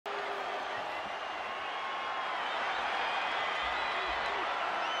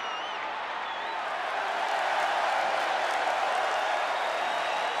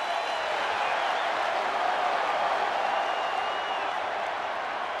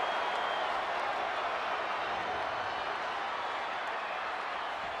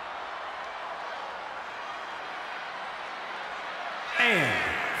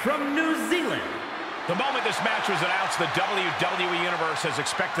from New Zealand. The moment this match was announced, the WWE Universe has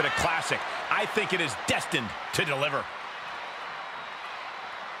expected a classic. I think it is destined to deliver.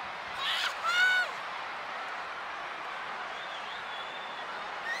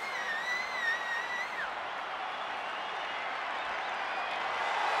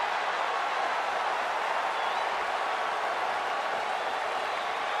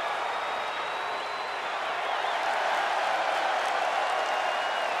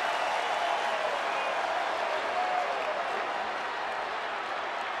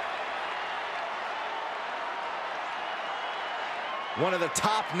 One of the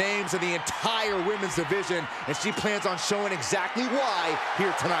top names in the entire women's division, and she plans on showing exactly why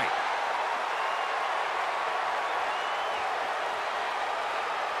here tonight.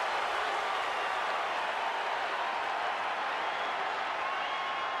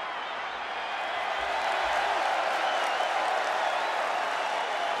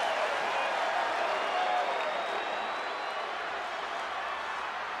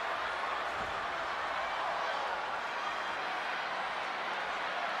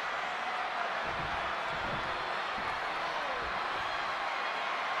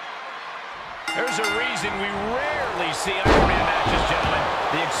 There's a reason we rarely see Iron Man matches, gentlemen.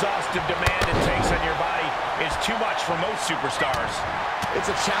 The exhaustive demand it takes on your body is too much for most superstars. It's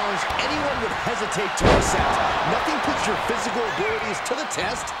a challenge anyone would hesitate to accept. Nothing puts your physical abilities to the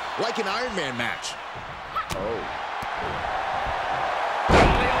test like an Iron Man match. Oh.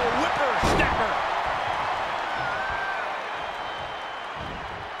 The old whippersnapper.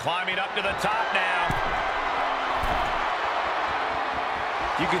 Climbing up to the top now.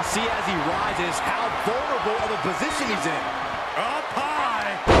 You can see as he rises how vulnerable of a position he's in. Up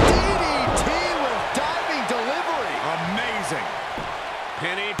high. DDT with diving delivery. Amazing.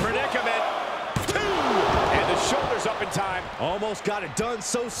 Penny predicament. 2. And the shoulders up in time. Almost got it done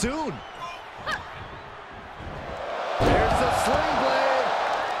so soon. There's the sling blade.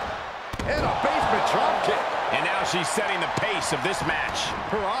 And a basement drop kick. And now she's setting the pace of this match.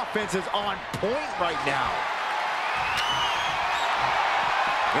 Her offense is on point right now.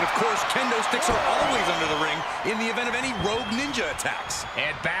 And of course, kendo sticks are always under the ring in the event of any rogue ninja attacks.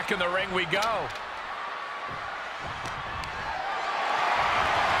 And back in the ring we go. Oh,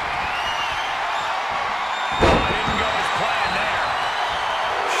 didn't go as planned there.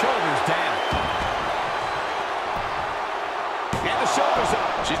 Shoulders down. And the shoulders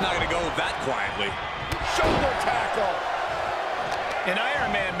up. She's not going to go that quietly. Shoulder tackle. An Iron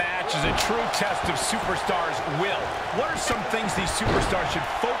Man match is a true test of superstars' will. What are some things these superstars should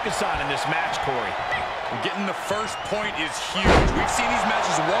focus on in this match, Corey? Getting the first point is huge. We've seen these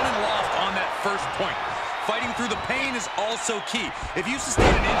matches won and lost on that first point. Fighting through the pain is also key. If you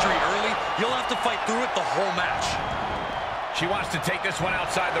sustain an injury early, you'll have to fight through it the whole match. She wants to take this one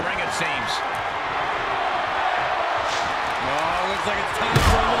outside the ring, it seems. Oh, looks like it's time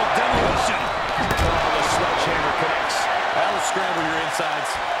for a little demolition. Oh, the sledgehammer connects. That'll scramble your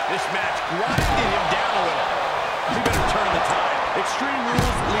insides. This match grinded him down a little. He better turn the tide. Extreme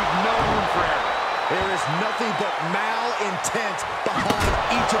rules leave no room for error. There is nothing but malintent behind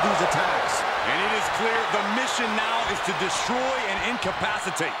each of these attacks. And it is clear the mission now is to destroy and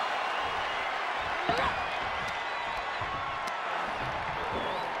incapacitate.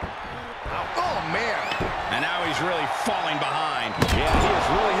 Oh, man. And now he's really falling behind. Yeah, he has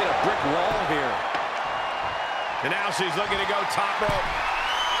really hit a brick wall here. And now she's looking to go top rope.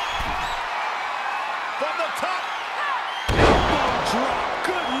 From the top. Elbow drop.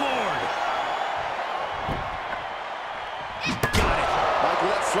 Good Lord. Got it. Michael,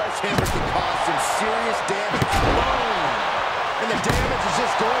 that sledgehammer can cause some serious damage. And the damage is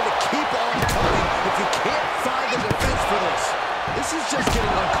just going to keep on coming if you can't find the defense for this. This is just getting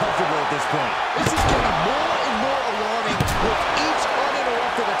uncomfortable at this point. This is getting more and more alarming with each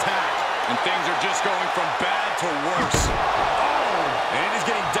uninterrupted attack. And things are just going from bad to worse. Oh! And it is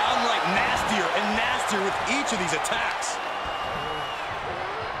getting downright nastier and nastier with each of these attacks.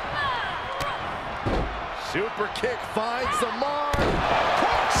 Super kick finds the mark.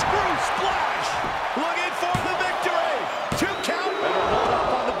 Corkscrew splash. Looking for the victory. 2 count. Better hold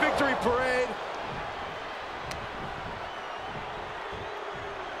up on the victory parade.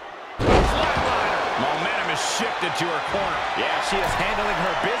 Flatliner. Momentum is shifted to her corner. Yeah, she is handling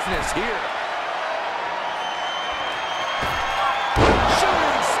her business here.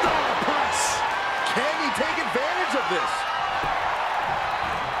 Shooting star press. Can he take advantage of this?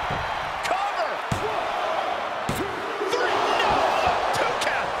 Cover. 1, 2, 3. No. 2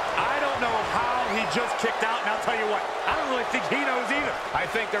 count. I don't know how he just kicked out, and I'll tell you what, I don't really think he knows either. I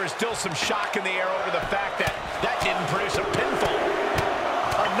think there is still some shock in the air over the fact that that didn't produce a pinfall.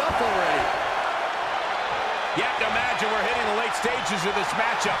 already. You have to imagine we're hitting the late stages of this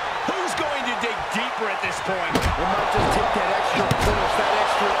matchup. Who's going to dig deeper at this point? We might just take that extra push, that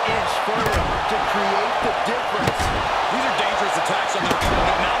extra inch further to create the difference. These are dangerous attacks on their own,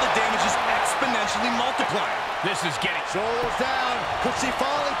 but now the damage is exponentially multiplying. This is getting... Shoulders down. Could she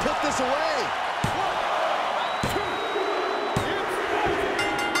finally put this away?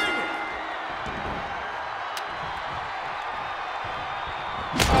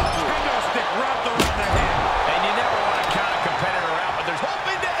 Kendo stick wrapped around the head. And you never want to count a competitor out, but there's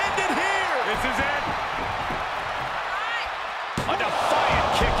hoping to end it here. This is it. A defiant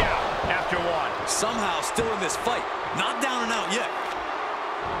kick out after one. Somehow still in this fight. Not down and out yet.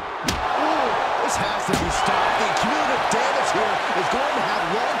 Ooh, this has to be stopped. The cumulative damage here is going to have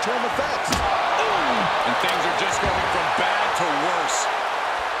long-term effects. And things are just going from bad to worse.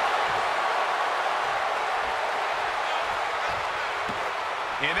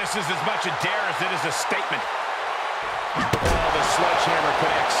 And this is as much a dare as it is a statement. Oh, the sledgehammer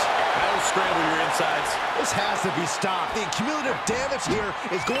connects. That'll scramble your insides. This has to be stopped. The cumulative damage here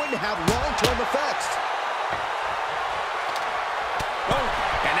is going to have long-term effects. Oh,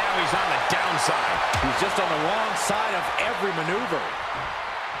 and now he's on the downside. He's just on the wrong side of every maneuver.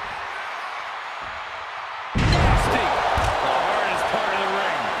 Nasty. The hardest part of the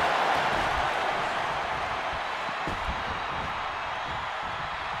ring.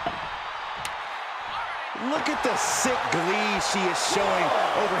 Look at the sick glee she is showing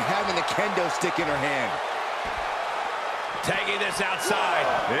over having the kendo stick in her hand. Tagging this outside.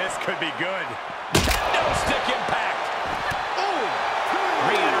 This could be good. Kendo stick impact. Ooh.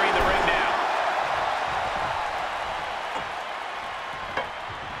 Re-entering the ring now.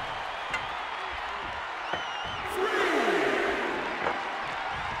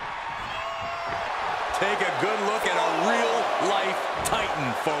 Take a good look at a real-life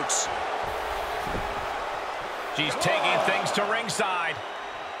Titan, folks. She's taking things to ringside.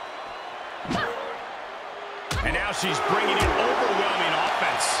 And now she's bringing in overwhelming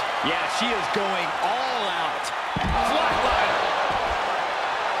offense. Yeah, she is going all out. Flatline.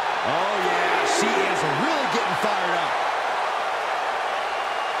 Oh, yeah, she is really getting fired up.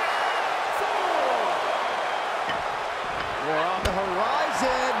 We're on the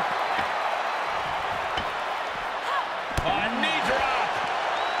horizon. Knee drop.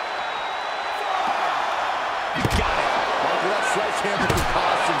 Got it. That sledgehammer can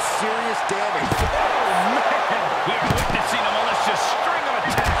cause some serious damage. Oh, man. We are witnessing a malicious string of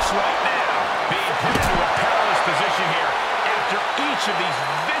attacks right now. Being put into a perilous position here after each of these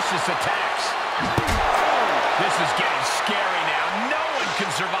vicious attacks. This is getting scary now. No one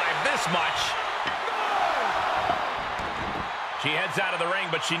can survive this much. She heads out of the ring,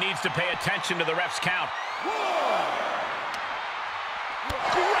 but she needs to pay attention to the ref's count.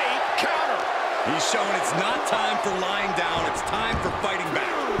 Great counter. He's showing it's not time for lying down. It's time for fighting back.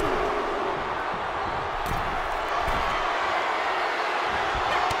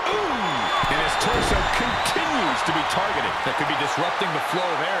 And his torso continues to be targeted. That could be disrupting the flow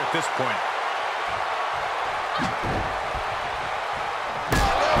of air at this point.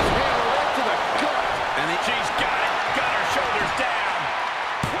 Right to the gut. And she's got it. Got her shoulders down.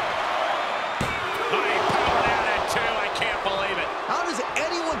 High power down at two. I can't believe it. How does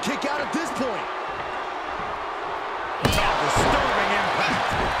anyone kick out at this point? Disturbing impact.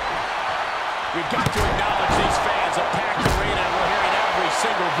 We've got to acknowledge these fans. A packed arena, and we're hearing every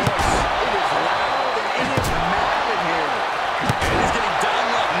single voice. It is loud and it is mad in here. And he's getting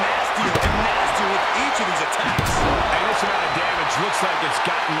downright nastier and nastier with each of these attacks. And this amount of damage looks like it's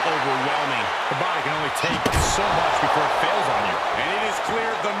gotten overwhelming. The body can only take so much before it fails on you. And it is clear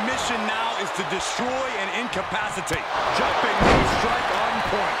the mission now is to destroy and incapacitate. Jumping knee strike on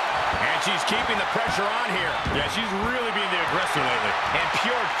point. And she's keeping the pressure on here. Yeah, she's really being the aggressor lately. And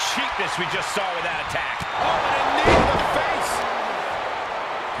pure cheapness we just saw with that attack. Oh, and a knee to the face.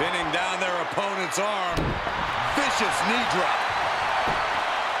 Pinning down their opponent's arm. Vicious knee drop.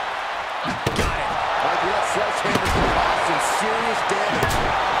 Got it. That sledgehammer can cause some serious damage.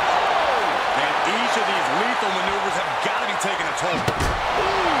 And each of these lethal maneuvers have got to be taking a toll.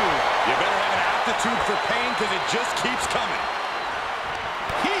 Ooh. You better have an aptitude for pain because it just keeps coming.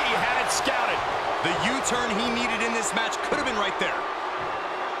 He had it scouted. The U-turn he needed in this match could have been right there.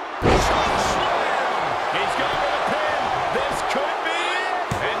 Choke slam. He's going for the pin. This could be it.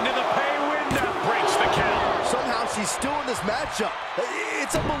 Into the pay window. Breaks the count. Somehow she's still in this matchup.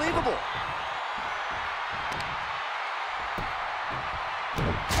 It's unbelievable.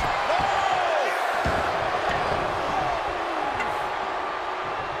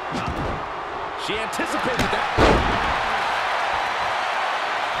 She anticipated that.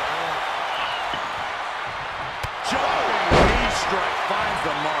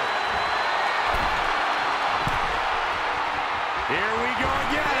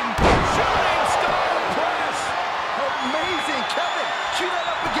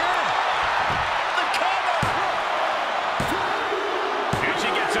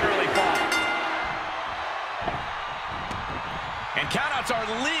 countouts are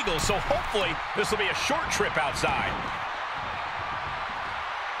legal, so hopefully this will be a short trip outside.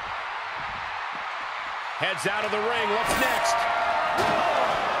 Heads out of the ring. What's next?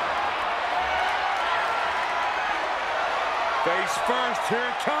 Face first. Here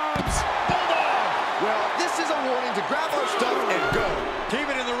it comes. Bulldog! Well, this is a warning to grab our stuff and go. Keep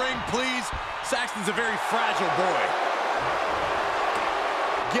it in the ring, please. Saxton's a very fragile boy.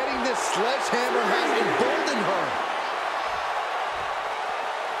 Getting this sledgehammer has emboldened her.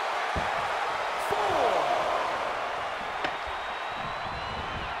 4.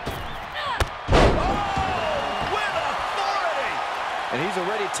 Oh, with authority! And he's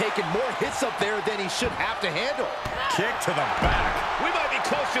already taken more hits up there than he should have to handle. Kick to the back. We might be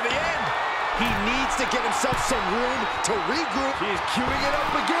close to the end. He needs to get himself some room to regroup. He's queuing it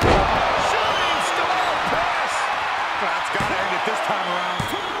up again. Shooting star press. That's got to end it this time around.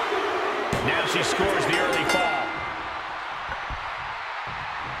 Now she scores the early fall.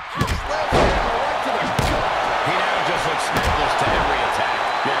 Sledgehammer right to the gut. He now just looks helpless to every attack.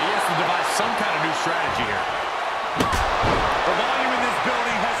 Yeah, he has to devise some kind of new strategy here. The volume in this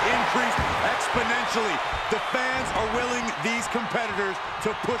building has increased exponentially. The fans are willing these competitors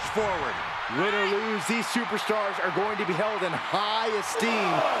to push forward. Win or lose, these superstars are going to be held in high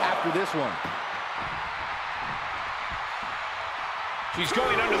esteem after this one. She's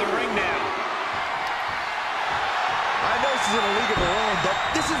going under the ring now. I know she's in a league of her own, but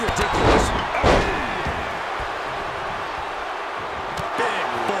this is ridiculous. Big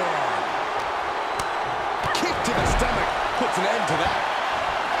forearm. Kick to the stomach puts an end to that.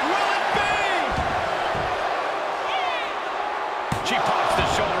 Will it be? She pops the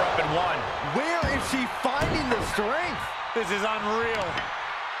shoulder up and one. Where is she finding the strength? This is unreal.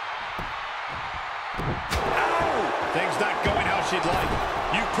 Things not going how she'd like.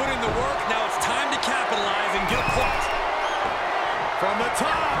 You put in the work, now it's time to capitalize and get hooked. From the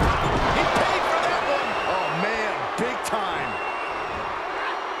top. He paid for that one. Oh, man, big time.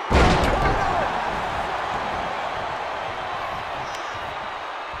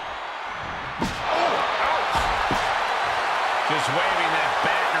 Just waving that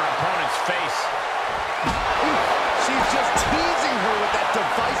bat in her opponent's face. She's just teasing her with that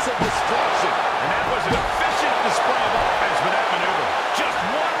divisive destruction. And that was an efficient display of offense with that maneuver. Just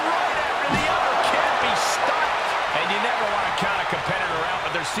one right after the other can't be stopped. And you never want to count a competitor out,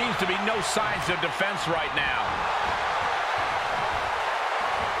 but there seems to be no signs of defense right now.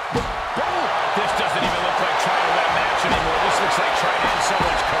 This doesn't even look like trying to win a match anymore. This looks like trying to end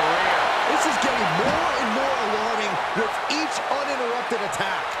someone's career. This is getting more and more alarming with each uninterrupted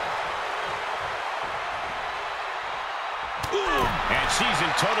attack. And she's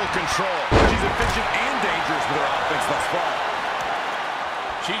in total control. She's efficient and dangerous with her offense thus far.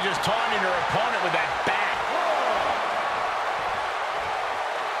 She's just taunting her opponent with that bat.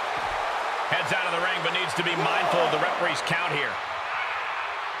 Heads out of the ring, but needs to be mindful of the referee's count here.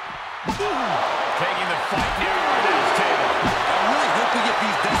 Taking the fight near the table. I really hope we get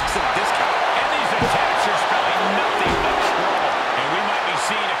these desks at a discount. And these attacks are spelling nothing but trouble. And we might be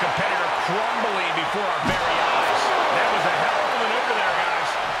seeing a competitor crumbling before our very eyes. That was a hell of a maneuver there, guys.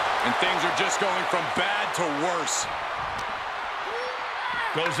 And things are just going from bad to worse.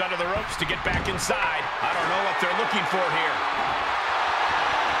 Goes under the ropes to get back inside. I don't know what they're looking for here.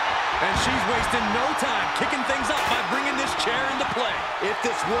 And she's wasting no time kicking things up by bringing this chair into play. If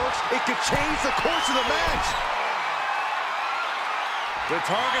this works, it could change the course of the match. The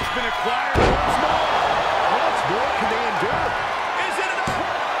target's been acquired once more. How much more can they endure? Is it enough?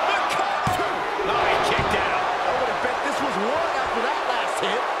 The cover! No, he kicked out. I would have bet this was one after that last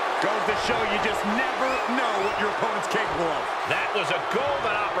hit. Goes to show you just never know what your opponent's capable of. That was a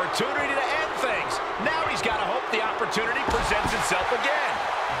golden opportunity to end things. Now he's got to hope the opportunity presents itself again.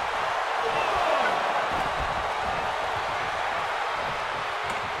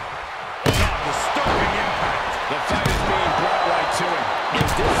 Disturbing impact. The fight is being brought right to him. In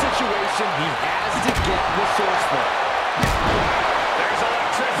this situation, he has to get resourceful. There's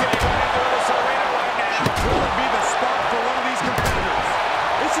electricity running through this arena right now. Will it be the spark for one of these competitors?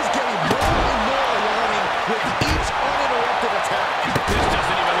 This is getting more and more alarming with each uninterrupted attack. This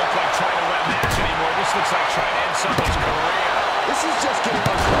doesn't even look like trying to win a match anymore. This looks like trying to end someone's career. This is just getting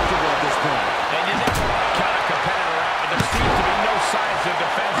uncomfortable at this point. And you never want to count a competitor out, but there seems to be no signs of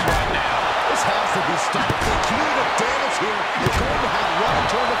defense right now. This has to be stopped. The cumulative damage here is going to have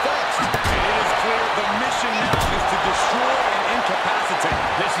long-term effects. And it is clear the mission now is to destroy and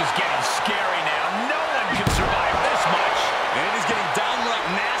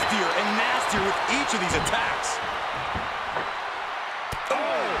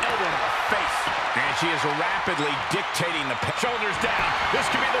And she is rapidly dictating the pace. Shoulders down. This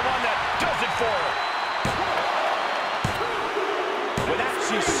could be the one that does it for her. With that,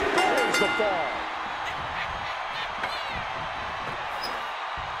 she scores the fall.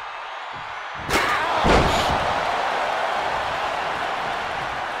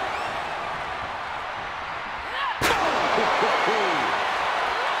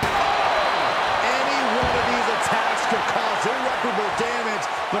 Irreparable damage,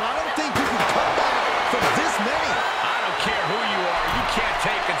 but I don't think you can come back from this many. I don't care who you are. You can't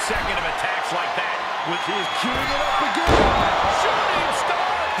take consecutive attacks like that. With his queuing it up again. Shooting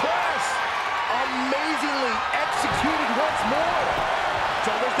star press. Amazingly executed once more.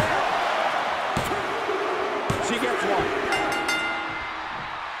 Shoulders down. She gets one.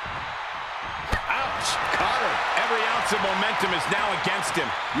 Ouch. Caught her. Every ounce of momentum is now against him.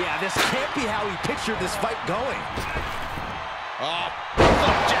 Yeah, this can't be how he pictured this fight going. Oh,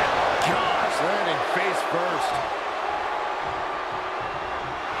 flapjack. Gosh, landing face first.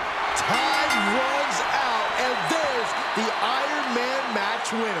 Time runs out, and there's the Iron Man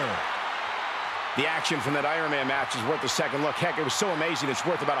match winner. The action from that Iron Man match is worth a second look. Heck, it was so amazing, it's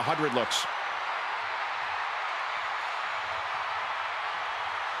worth about 100 looks.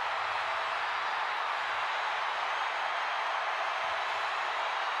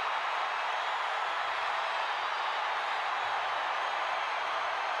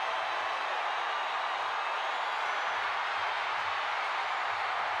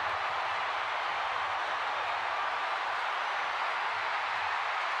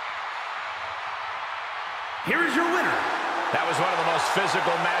 Here is your winner. That was one of the most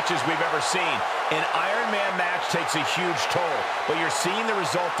physical matches we've ever seen. An Iron Man match takes a huge toll, but you're seeing the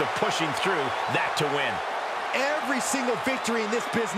result of pushing through that to win. Every single victory in this business